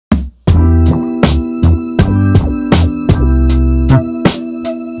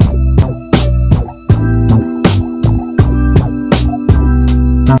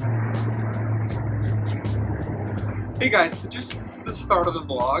start of the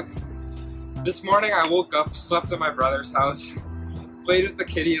vlog. This morning I woke up, slept at my brother's house, played with the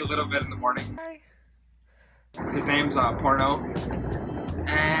kitty a little bit in the morning. His name's Porno.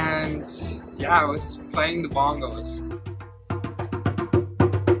 And yeah, I was playing the bongos.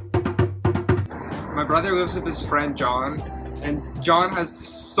 My brother lives with his friend John, and John has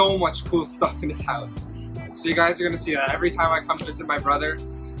so much cool stuff in his house. So you guys are gonna see that every time I come visit my brother,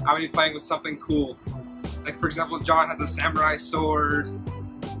 I'm gonna be playing with something cool. Like for example, John has a samurai sword.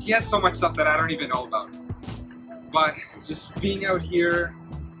 He has so much stuff that I don't even know about. But just being out here,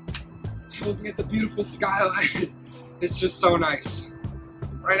 looking at the beautiful skyline, it's just so nice.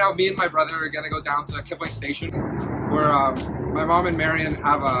 Right now, me and my brother are gonna go down to Kipling Station, where my mom and Marion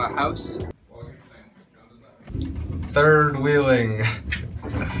have a house. Third wheeling.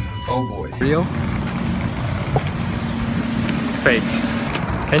 Oh boy. Real? Fake.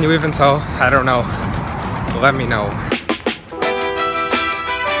 Can you even tell? I don't know. Let me know.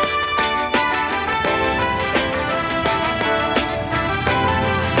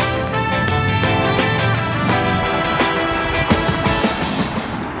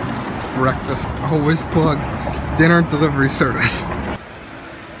 Breakfast always plugged. Dinner delivery service.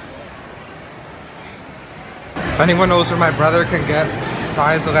 If anyone knows where my brother can get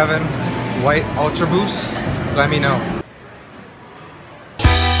size 11 white Ultra Boost, let me know.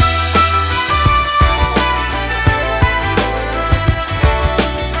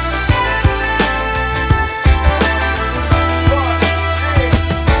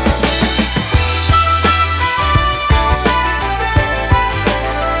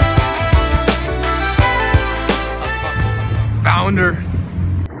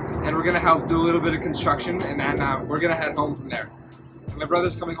 And we're gonna help do a little bit of construction, and then we're gonna head home from there. My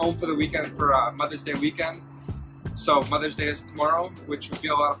brother's coming home for the weekend for Mother's Day weekend, so Mother's Day is tomorrow, which would be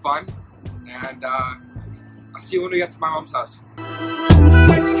a lot of fun. And I'll see you when we get to my mom's house.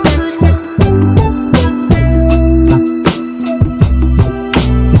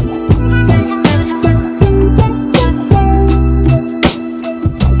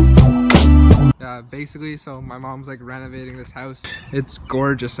 Basically, so my mom's like renovating this house. It's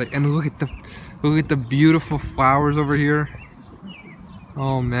gorgeous, like, and look at the beautiful flowers over here.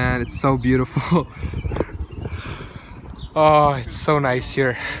 Oh man, it's so beautiful. Oh, it's so nice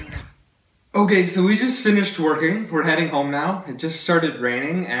here. Okay, so we just finished working. We're heading home now. It just started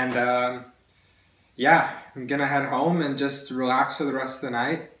raining, and yeah, I'm gonna head home and just relax for the rest of the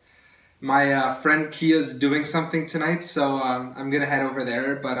night. My friend Kia's doing something tonight, so I'm gonna head over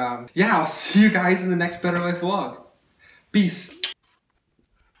there. But yeah, I'll see you guys in the next Better Life vlog. Peace.